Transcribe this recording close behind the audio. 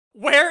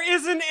Where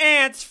is an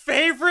ant's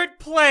favorite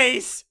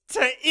place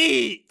to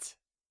eat?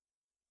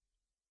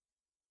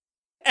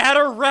 At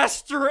a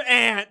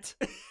restaurant.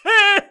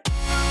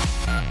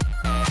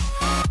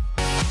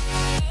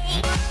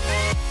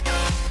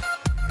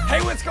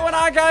 Hey, what's going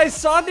on, guys?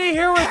 Sandy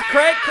here with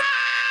Craig.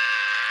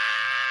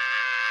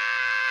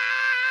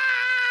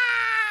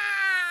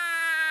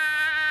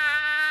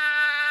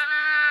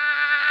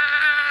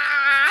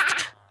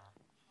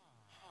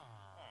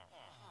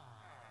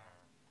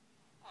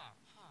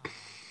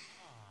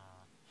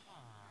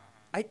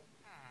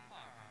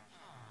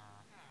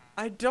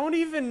 I don't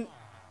even...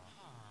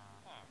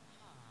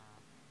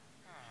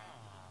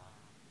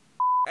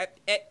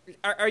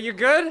 Are you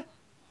good?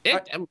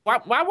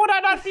 Why would I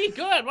not be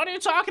good? What are you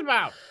talking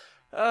about?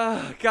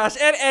 Gosh.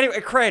 Anyway,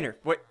 Craner,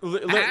 wait,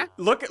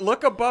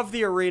 look above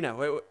the arena.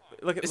 Wait,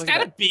 look at. Is look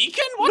that at a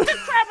beacon? What the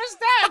crap is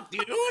that,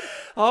 dude?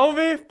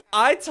 Homie,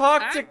 I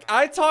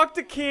talked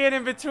to Kian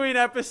in between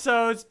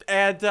episodes,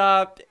 and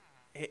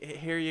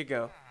here you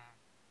go.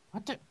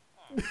 What the?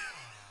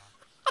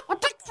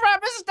 What the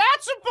crap is that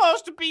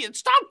supposed to be? And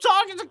stop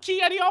talking to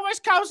Kian. He always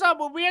comes up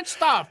with weird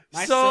stuff.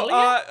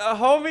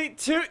 Homie,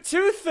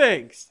 two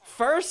things.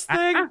 First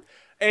thing,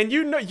 and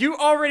you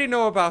already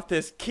know about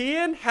this.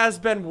 Kian has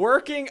been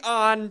working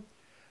on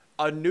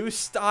a new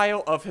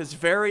style of his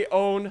very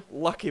own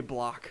Lucky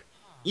Block.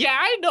 Yeah,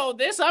 I know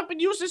this. I've been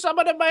using some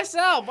of them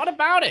myself. What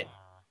about it?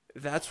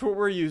 That's what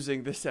we're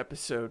using this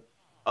episode.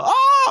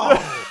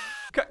 Oh!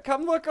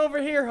 Come look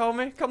over here,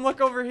 homie. Come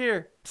look over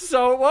here.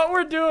 So what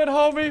we're doing,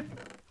 homie,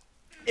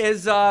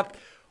 is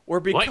we're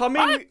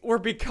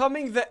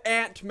becoming the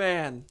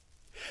Ant-Man.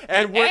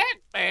 And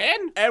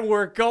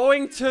we're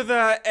going to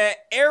the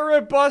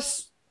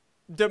Erebus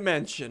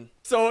dimension.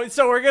 So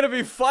we're gonna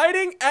be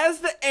fighting as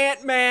the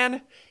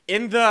Ant-Man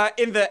in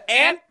the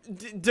Ant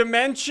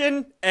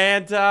dimension,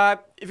 and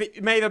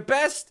may the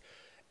best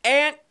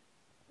Ant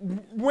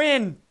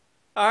win.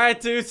 Alright,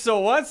 dude, so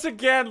once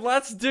again,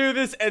 let's do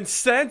this. And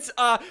since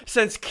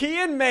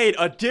Kian made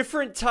a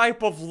different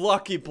type of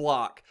Lucky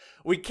Block,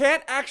 we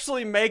can't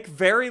actually make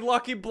very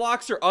lucky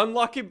blocks or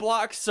unlucky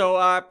blocks,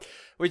 so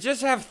we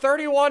just have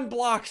 31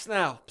 blocks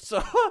now.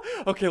 So,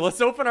 okay,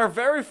 let's open our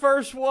very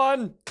first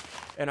one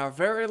in our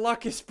very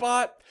lucky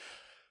spot.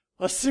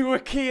 Let's see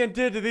what Kian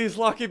did to these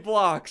lucky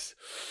blocks.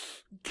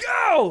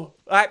 Go!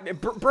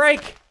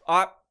 Break!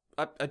 A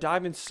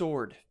diamond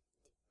sword.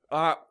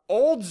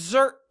 Old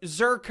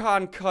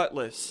Zircon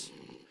Cutlass.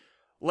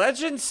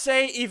 Legends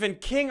say even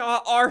King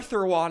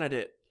Arthur wanted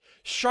it.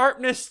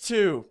 Sharpness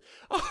 2.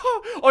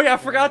 Oh yeah, I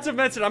forgot to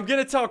mention, I'm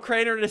gonna tell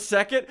Craner in a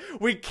second,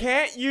 we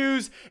can't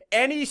use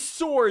any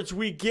swords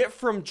we get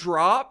from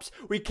drops.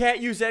 We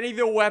can't use any of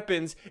the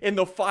weapons in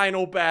the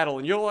final battle,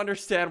 and you'll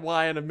understand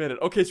why in a minute.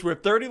 Okay, so we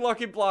have 30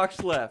 lucky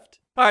blocks left.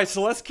 Alright,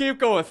 so let's keep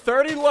going.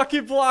 30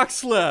 lucky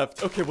blocks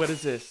left. Okay, what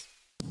is this?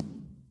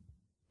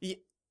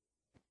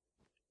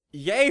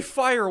 Yay,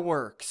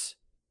 fireworks.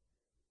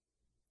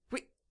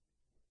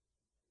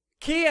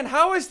 Kian,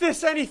 how is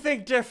this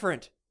anything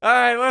different?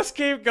 Alright, let's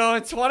keep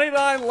going.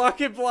 29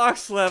 lucky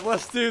blocks left.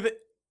 Let's do the...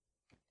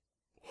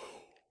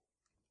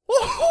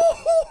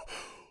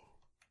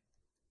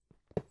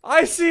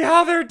 I see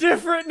how they're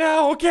different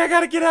now. Okay, I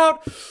gotta get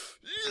out.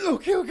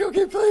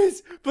 Okay,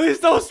 please. Please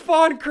don't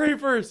spawn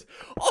creepers.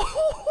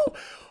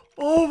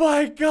 Oh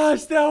my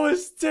gosh, that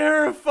was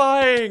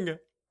terrifying.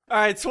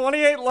 Alright,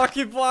 28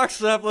 lucky blocks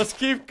left. Let's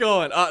keep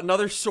going.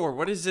 Another sword.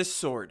 What is this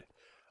sword?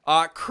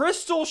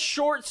 Crystal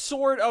Short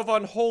Sword of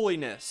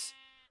Unholiness.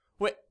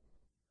 Wait.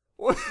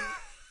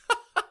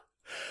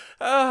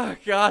 Oh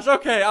gosh.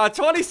 Okay.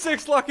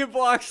 26 lucky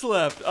blocks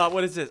left.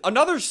 What is this?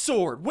 Another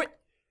sword. Wait.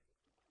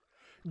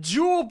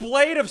 Jewel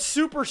Blade of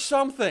Super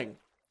Something.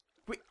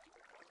 Wait.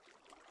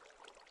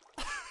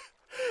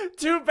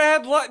 Too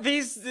bad luck.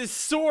 These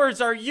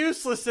swords are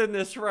useless in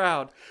this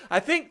round. I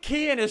think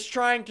Kian is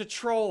trying to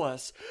troll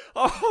us.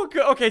 Oh,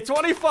 okay.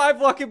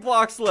 25 lucky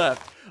blocks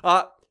left.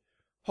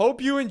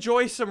 Hope you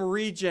enjoy some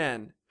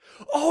regen.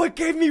 Oh, it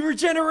gave me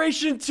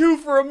regeneration 2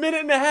 for a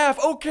minute and a half.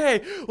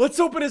 Okay, let's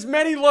open as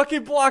many lucky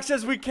blocks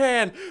as we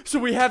can so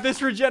we have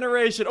this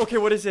regeneration. Okay,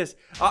 what is this?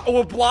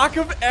 A block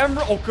of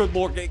emerald. Oh, good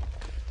lord.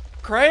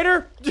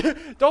 Craner,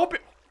 don't be...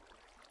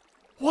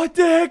 What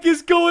the heck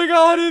is going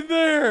on in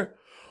there?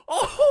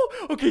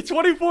 Oh, okay,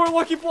 24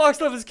 lucky blocks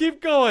left. Let's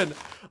keep going.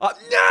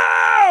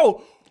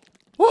 No!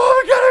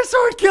 Oh my god, our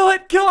sword. Kill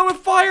it. Kill it with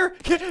fire.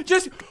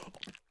 Just...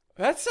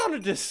 That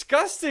sounded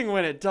disgusting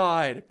when it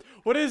died.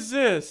 What is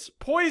this?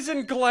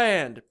 Poison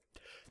gland.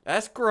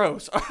 That's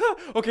gross.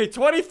 Okay,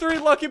 23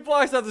 lucky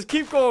blocks. Now let's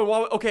keep going.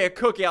 Okay, a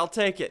cookie. I'll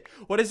take it.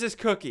 What is this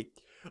cookie?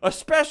 A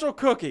special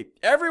cookie.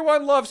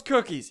 Everyone loves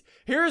cookies.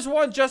 Here's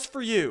one just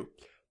for you.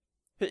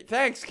 Hey,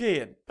 thanks,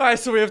 Kian. Alright,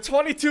 so we have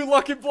 22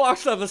 lucky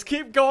blocks left. Let's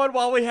keep going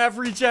while we have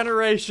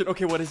regeneration.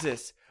 Okay, what is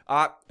this?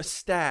 A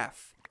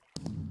staff.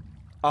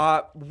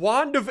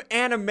 Wand of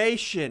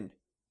animation.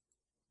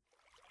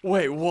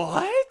 Wait,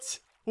 what?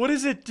 What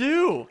does it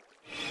do?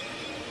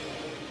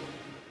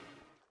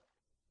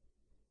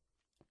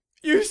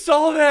 You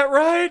saw that,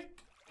 right?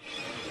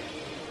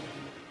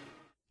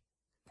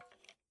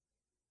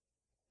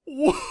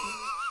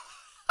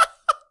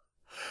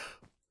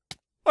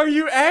 Are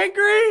you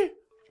angry?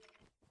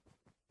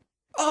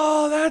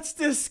 Oh, that's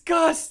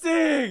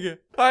disgusting.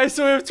 All right,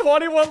 so we have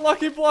 21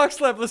 lucky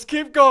blocks left. Let's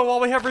keep going while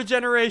we have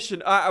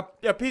regeneration. A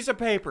piece of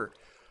paper.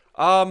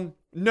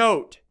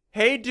 Note.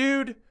 Hey,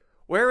 dude,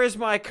 where is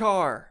my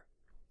car?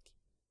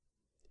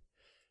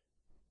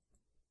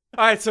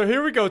 All right, so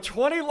here we go.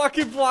 20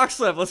 lucky blocks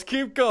left. Let's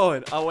keep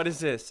going. Oh, what is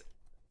this?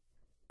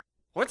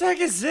 What the heck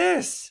is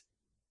this?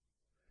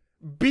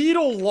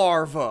 Beetle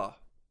larva.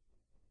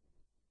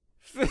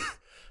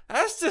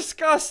 That's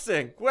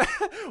disgusting.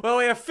 Well,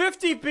 we have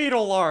 50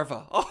 beetle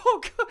larvae.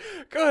 Oh,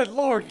 good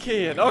lord,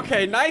 kid.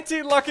 Okay,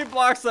 19 lucky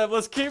blocks left.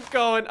 Let's keep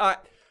going.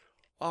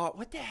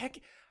 What the heck?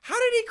 How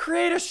did he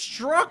create a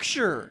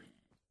structure?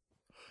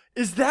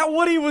 Is that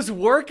what he was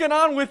working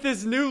on with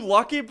his new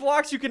lucky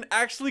blocks? You can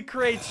actually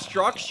create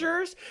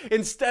structures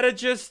instead of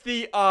just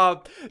the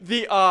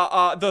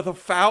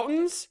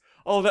fountains?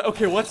 Oh,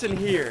 okay, what's in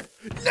here?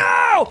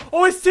 No!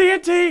 Oh, it's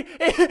TNT!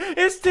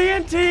 It's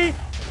TNT!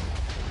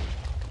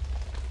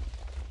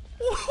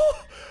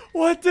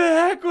 What the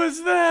heck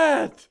was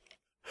that?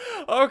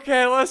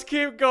 Okay, let's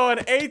keep going.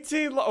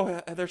 18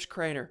 oh, there's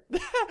Craner.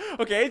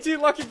 Okay,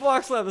 18 lucky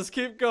blocks left. Let's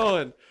keep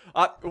going.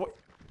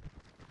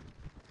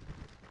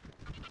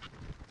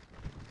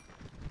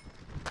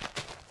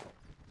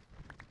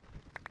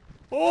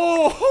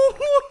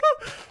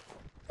 Oh,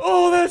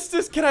 oh, that's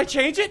just. Can I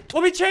change it?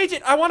 Let me change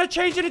it. I want to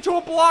change it into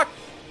a block.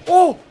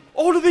 Oh,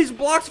 do these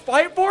blocks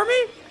fight for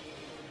me?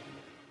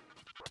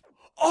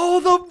 Oh,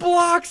 the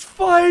blocks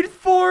fight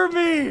for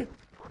me.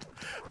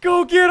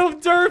 Go get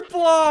them, dirt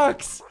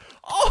blocks.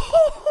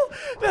 Oh,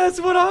 that's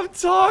what I'm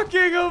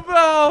talking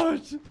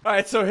about. All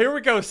right, so here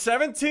we go.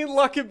 17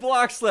 lucky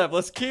blocks left.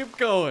 Let's keep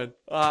going.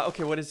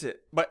 Okay, what is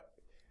it? But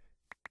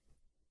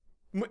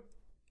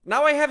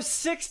now I have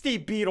 60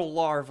 beetle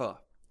larvae.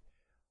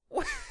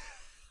 What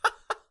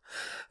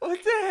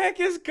the heck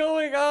is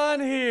going on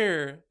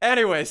here?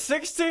 Anyway,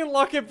 16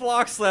 lucky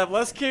blocks left.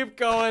 Let's keep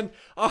going.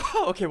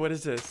 Oh, okay, what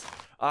is this?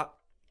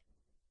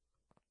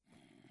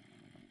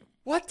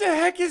 What the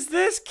heck is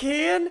this,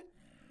 Ken?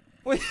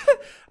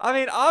 I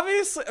mean,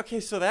 obviously. Okay,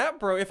 so that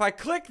broke. If I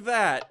click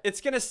that, it's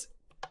gonna.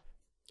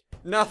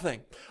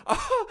 Nothing.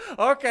 Oh,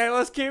 okay,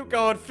 let's keep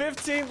going.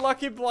 15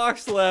 lucky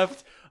blocks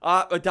left.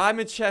 A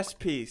diamond chest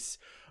piece.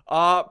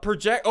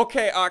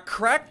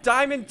 Cracked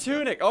diamond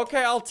tunic.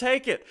 Okay, I'll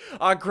take it.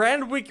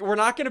 We're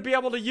not gonna be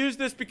able to use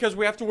this because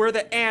we have to wear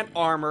the ant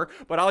armor,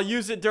 but I'll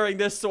use it during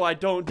this so I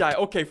don't die.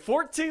 Okay,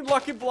 14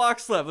 lucky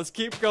blocks left. Let's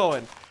keep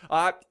going.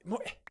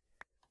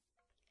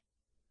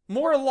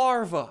 More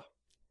larvae.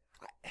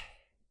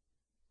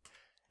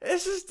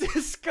 This is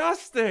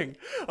disgusting.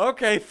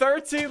 Okay,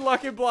 13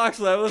 lucky blocks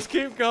left. Let's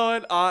keep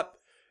going.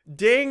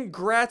 Ding,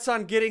 grats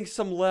on getting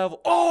some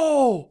level.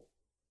 Oh!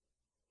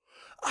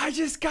 I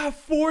just got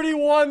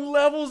 41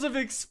 levels of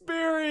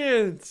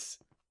experience.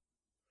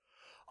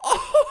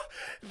 Oh,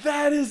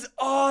 that is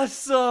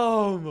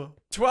awesome.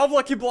 12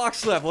 lucky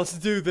blocks left. Let's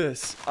do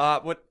this.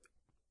 What?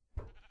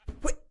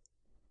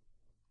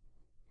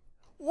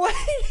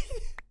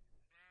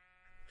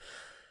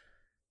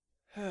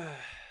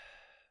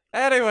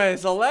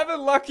 Anyways,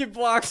 11 lucky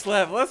blocks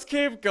left. Let's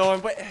keep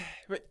going. Wait.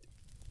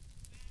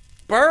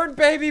 Burn,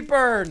 baby,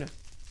 burn.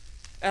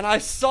 And I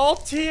saw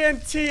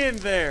TNT in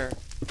there.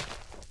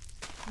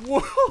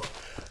 Whoa.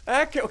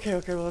 Okay,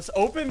 well, let's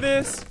open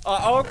this.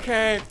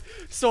 Okay.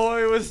 So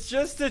it was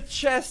just a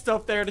chest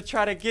up there to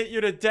try to get you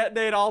to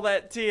detonate all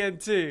that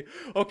TNT.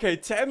 Okay,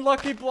 10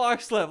 lucky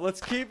blocks left. Let's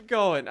keep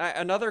going.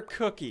 Another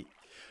cookie.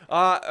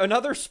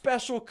 Another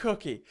special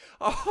cookie.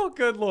 Oh,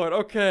 good lord.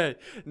 Okay.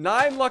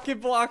 9 lucky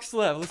blocks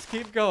left. Let's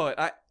keep going.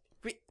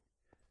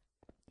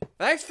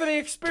 Thanks for the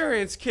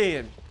experience,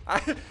 Kian.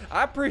 I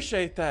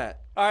appreciate that.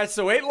 Alright,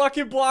 so 8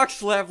 lucky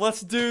blocks left.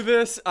 Let's do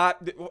this.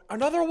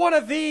 Another one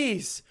of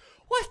these.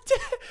 What?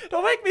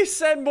 Don't make me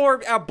send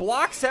more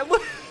blocks at.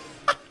 Look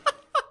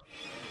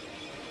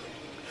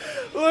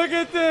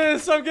at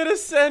this. I'm gonna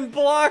send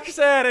blocks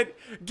at it.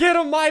 Get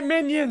them, my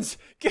minions.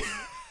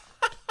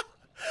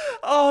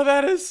 Oh,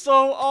 that is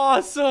so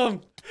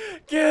awesome.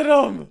 Get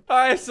them.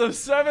 Alright, so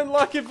 7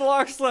 lucky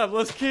blocks left.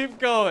 Let's keep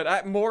going.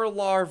 More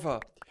larvae.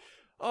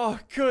 Oh,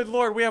 good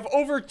lord. We have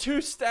over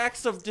 2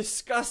 stacks of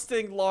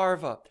disgusting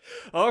larvae.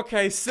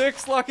 Okay,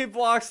 6 lucky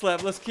blocks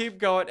left. Let's keep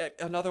going.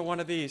 Another one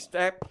of these.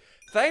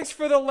 Thanks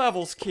for the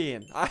levels,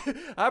 Kian. I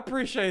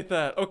appreciate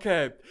that.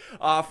 Okay.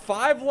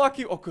 5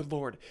 lucky. Oh, good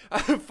lord.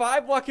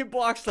 5 lucky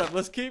blocks left.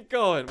 Let's keep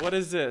going. What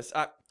is this?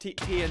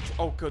 TNT.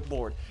 Oh, good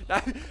lord.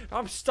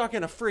 I'm stuck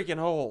in a freaking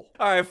hole.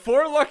 Alright,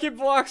 4 lucky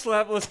blocks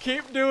left. Let's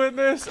keep doing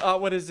this.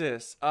 What is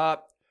this?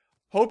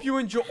 Hope you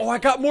enjoy. Oh, I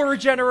got more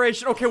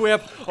regeneration. Okay, we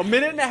have a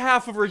minute and a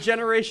half of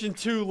regeneration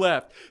 2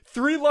 left.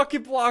 3 lucky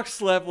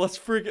blocks left. Let's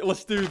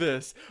do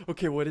this.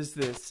 Okay, what is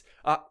this?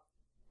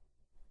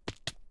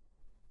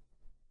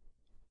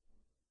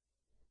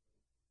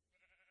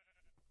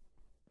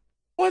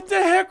 What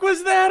the heck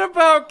was that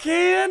about,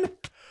 Ken?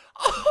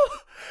 Oh,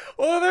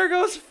 well, there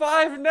goes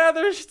 5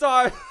 nether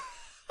stars.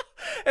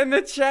 And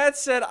the chat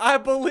said, I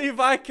believe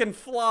I can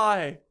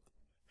fly.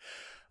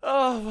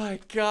 Oh my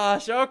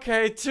gosh.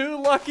 Okay,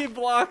 2 lucky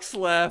blocks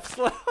left.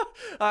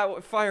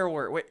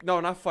 Firework. Wait, no,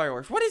 not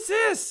fireworks. What is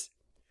this?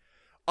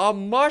 A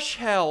mush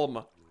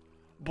helm.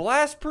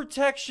 Blast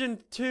protection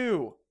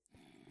 2.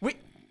 Wait.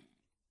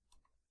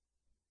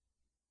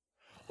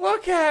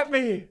 Look at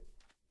me.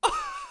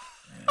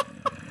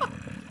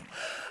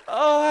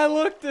 Oh, I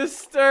look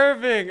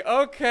disturbing.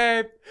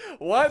 Okay,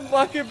 1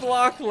 lucky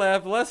block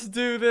left. Let's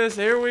do this.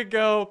 Here we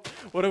go.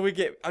 What do we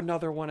get?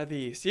 Another one of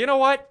these. You know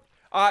what?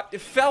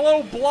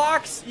 Fellow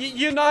blocks,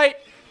 unite.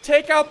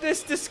 Take out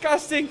this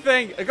disgusting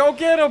thing. Go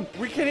get them.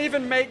 We can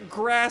even make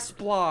grass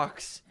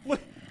blocks.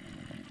 Look.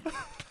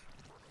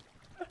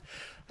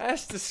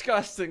 That's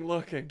disgusting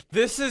looking.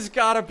 This has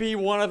got to be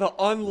one of the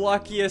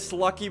unluckiest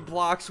lucky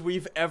blocks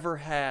we've ever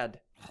had.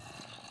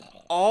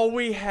 All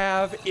we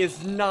have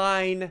is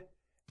 9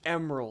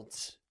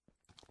 emeralds.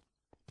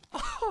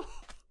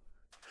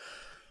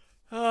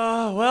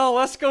 Well,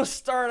 let's go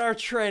start our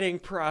trading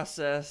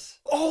process.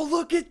 Oh,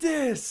 look at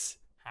this.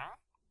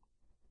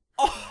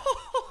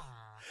 Oh,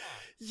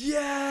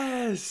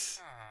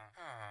 yes.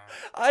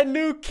 I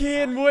knew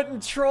Kian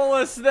wouldn't troll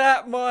us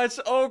that much.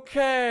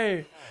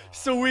 Okay.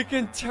 So we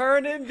can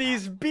turn in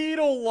these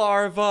beetle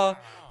larvae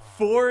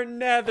for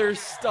nether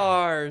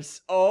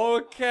stars.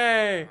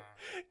 Okay.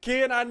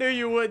 Kian, I knew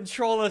you wouldn't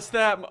troll us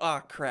that much.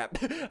 Oh, crap.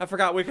 I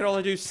forgot we could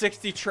only do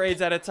 60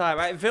 trades at a time.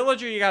 All right,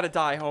 villager, you gotta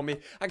die,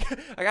 homie. I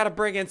gotta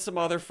bring in some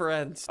other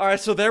friends. All right,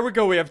 so there we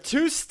go. We have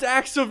 2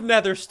 stacks of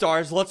nether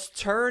stars. Let's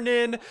turn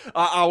in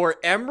our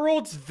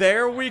emeralds.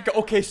 There we go.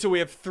 Okay, so we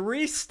have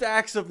 3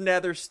 stacks of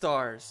nether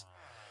stars.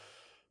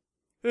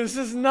 This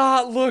is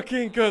not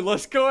looking good.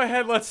 Let's go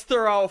ahead. Let's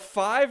throw out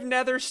 5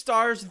 nether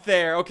stars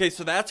there. Okay,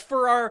 so that's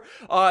for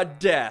our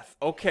death.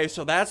 Okay,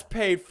 so that's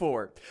paid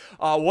for.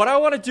 What I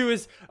want to do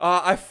is,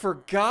 I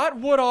forgot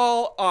what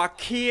all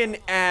Kian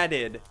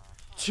added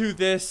to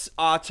this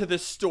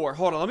store.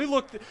 Hold on, let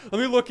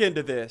me look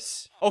into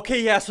this.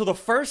 Okay, yeah, so the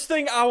first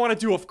thing I want to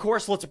do, of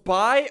course, let's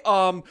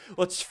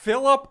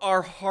fill up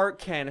our heart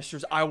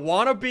canisters. I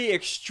want to be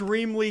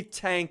extremely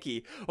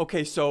tanky.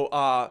 Okay,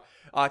 so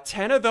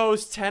 10 of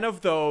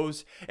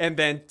those, and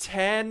then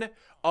 10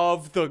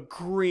 of the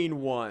green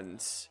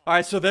ones. All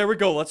right, so there we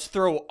go. Let's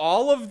throw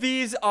all of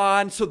these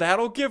on. So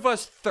that'll give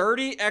us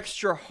 30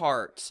 extra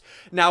hearts.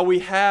 Now we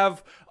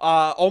have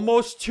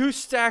almost 2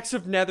 stacks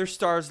of nether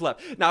stars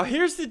left. Now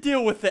here's the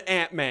deal with the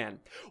Ant-Man.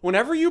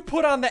 Whenever you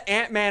put on the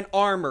Ant-Man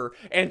armor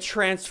and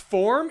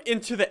transform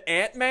into the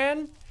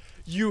Ant-Man,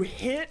 you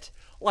hit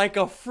like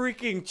a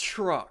freaking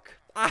truck.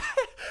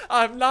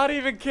 I'm not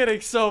even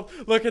kidding. So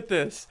look at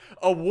this.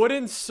 A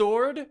wooden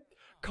sword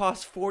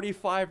costs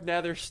 45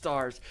 nether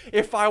stars.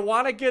 If I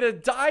want to get a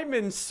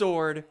diamond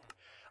sword,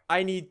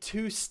 I need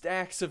 2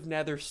 stacks of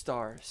nether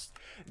stars.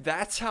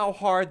 That's how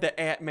hard the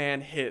Ant-Man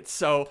hits.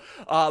 So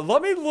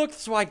let me look.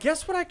 So I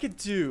guess what I could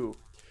do,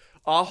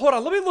 hold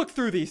on, let me look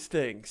through these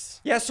things.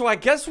 Yeah, so I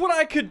guess what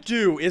I could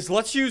do is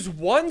let's use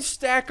 1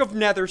 stack of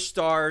nether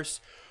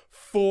stars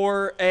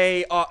for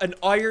an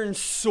iron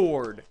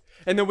sword.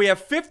 And then we have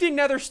 50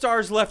 nether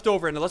stars left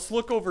over. And let's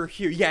look over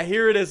here. Yeah,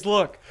 here it is.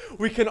 Look.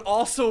 We can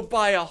also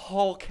buy a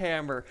Hulk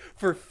hammer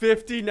for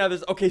 50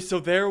 nethers. Okay, so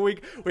there we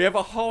have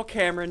a Hulk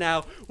hammer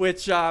now.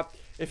 Which,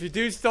 if you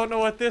dudes don't know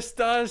what this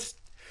does,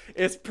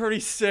 it's pretty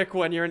sick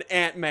when you're in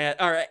Ant-Man,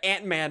 or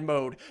Ant-Man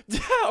mode.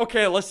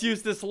 Okay, let's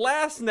use this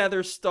last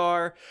nether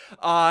star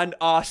on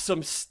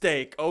some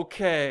steak.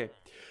 Okay.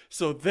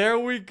 So there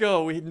we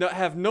go. We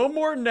have no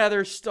more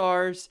nether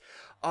stars.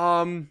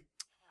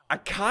 I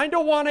kind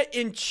of want to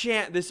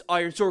enchant this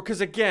iron sword because,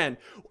 again,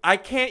 I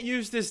can't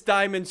use this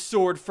diamond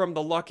sword from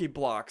the lucky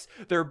blocks.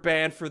 They're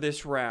banned for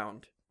this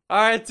round.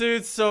 Alright,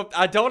 dudes, so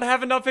I don't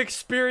have enough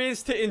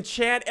experience to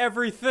enchant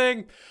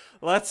everything.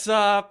 Let's,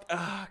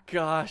 oh,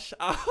 gosh.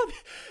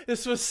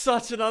 This was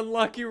such an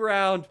unlucky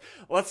round.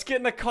 Let's get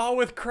in a call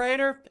with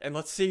Crainer, and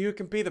let's see who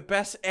can be the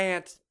best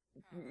ant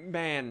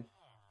man.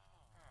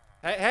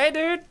 Hey,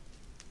 dude.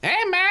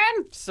 Hey,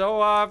 man.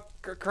 So,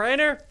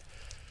 Crainer?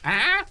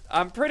 Huh?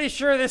 I'm pretty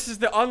sure this is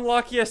the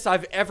unluckiest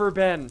I've ever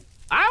been.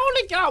 I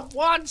only got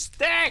 1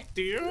 stack,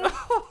 dude.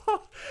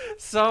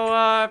 So,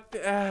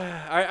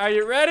 are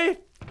you ready?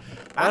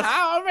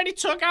 I already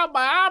took out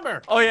my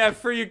armor. Oh, yeah,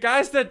 for you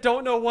guys that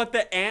don't know what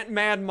the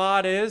Ant-Man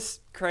mod is,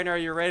 Crainer, are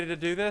you ready to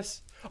do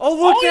this? Oh,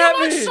 look at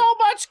me! You look so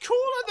much cooler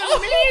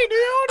than me,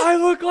 dude! I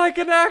look like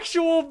an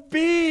actual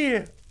bee!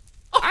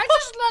 I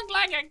just look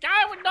like a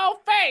guy with no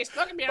face.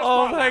 Look at me.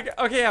 Oh, my God.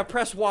 Okay, yeah,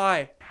 press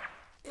Y.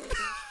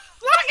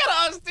 Look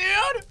at us,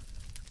 dude!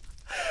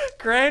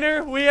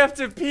 Crainer, we have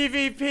to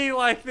PvP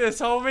like this,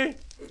 homie.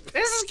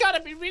 This is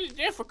gonna be really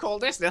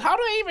difficult, isn't it? How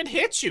do I even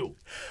hit you?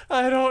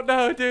 I don't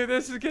know, dude.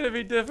 This is gonna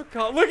be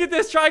difficult. Look at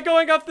this. Try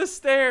going up the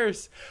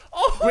stairs.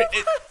 Oh, wait,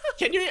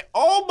 can you?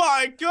 Oh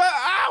my God!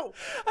 Ow!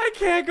 I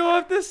can't go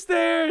up the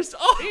stairs.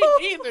 Oh,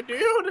 me neither,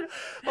 dude.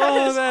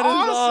 That is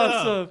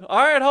awesome. All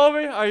right,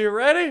 homie. Are you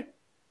ready?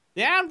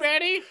 Yeah, I'm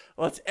ready.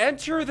 Let's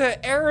enter the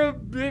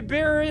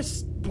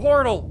Erebirus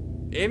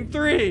portal in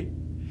 3,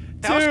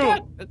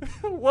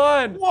 2,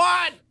 1.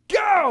 One.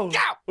 Go! Go!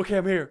 Okay,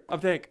 I'm here.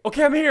 Okay,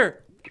 I'm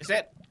here. Is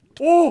it?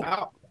 Oh!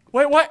 Oh.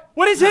 Wait, what?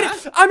 What is it?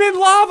 I'm in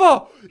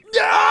lava!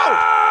 No!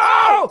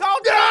 Oh!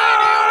 Don't die,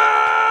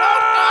 dude!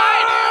 Don't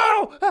die,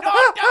 dude!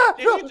 Don't die!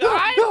 Did you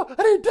die? No,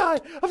 I didn't die.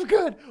 I'm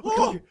good.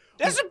 Okay.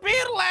 There's a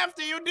beetle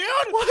after you, dude!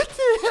 What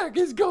the heck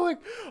is going?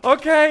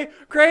 Okay,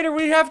 Crainer,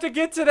 we have to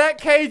get to that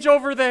cage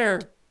over there.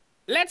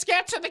 Let's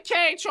get to the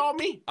cage,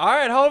 homie. All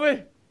right,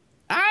 homie.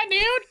 Hi,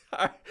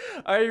 dude.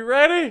 Are you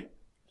ready?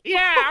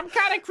 Yeah, I'm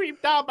kind of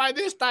creeped out by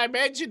this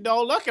dimension,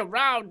 though. Look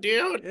around,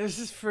 dude. This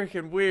is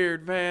freaking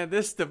weird, man.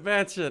 This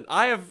dimension.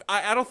 I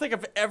don't think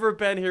I've ever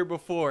been here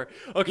before.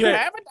 Okay. You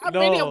haven't? I've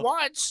been here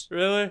once.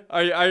 Really?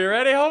 Are you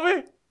ready,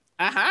 homie?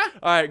 Uh-huh.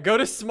 All right, go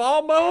to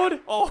small mode.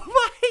 Oh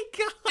my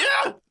god.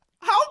 Yeah.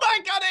 How am I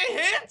gonna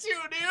hit you,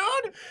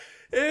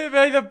 dude?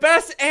 May the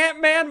best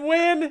Ant-Man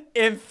win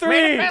in 3.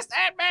 May the best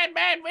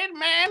Ant-Man win,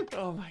 man.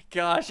 Oh my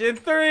gosh, in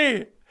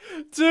 3,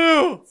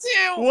 2,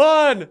 1,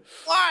 One.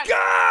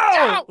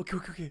 go!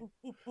 Okay.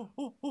 Look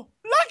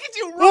at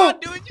you run,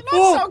 dude. You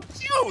look so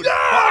cute.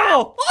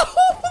 No!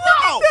 Oh,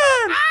 No.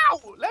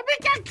 Ow! Let me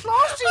get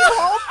close to you,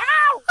 Hope.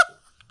 Ow!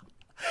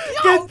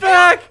 Get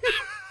back!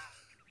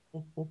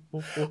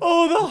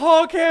 Oh, the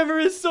Hulk hammer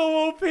is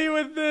so OP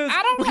with this.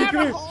 I don't have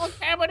a whole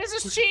camera. This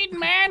is cheating,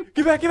 man.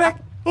 Get back.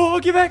 Oh,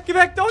 get back.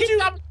 Don't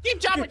you? Keep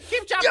jumping.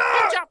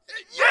 Yeah!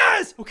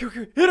 Yes! Okay.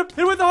 Hit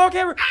him with the Hulk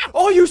hammer.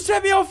 Oh, you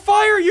set me on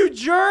fire, you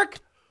jerk.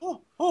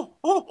 Oh,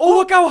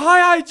 look how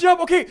high I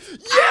jump. Okay.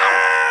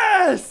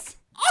 Yes!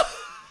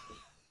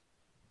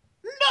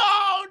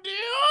 No,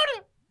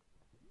 dude.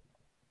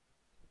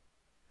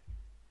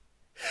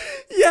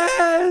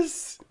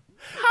 Yes!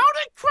 How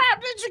the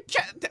crap did you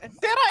get? Did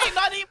I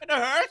not even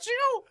hurt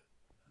you?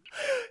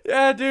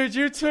 Yeah, dude,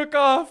 you took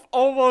off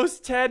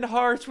almost 10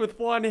 hearts with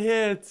 1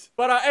 hit.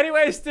 But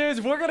anyways,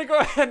 dudes, we're gonna go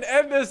ahead and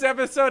end this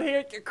episode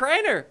here.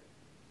 Crainer,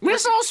 We're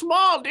so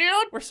small,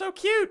 dude. we're so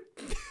cute.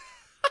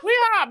 We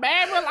are,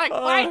 man. We're like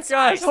Oh, bite guys,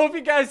 size. hope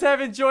you guys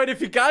have enjoyed. If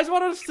you guys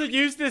want us to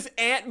use this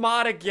ant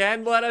mod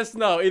again, let us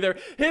know. Either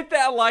hit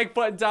that like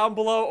button down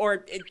below or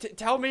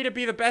tell me to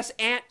be the best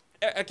ant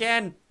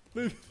again.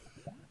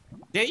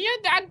 You're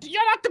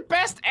not the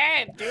best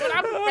ant, dude.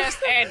 I'm the best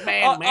ant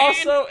man, man.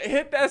 Also,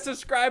 hit that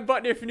subscribe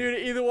button if you're new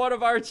to either one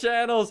of our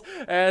channels.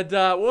 And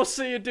we'll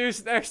see you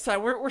dudes next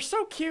time. We're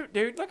so cute,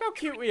 dude. Look how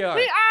cute we are.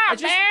 We are,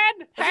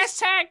 man.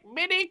 Hashtag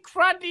mini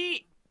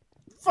cruddy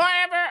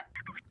forever.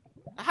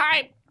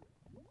 Hype.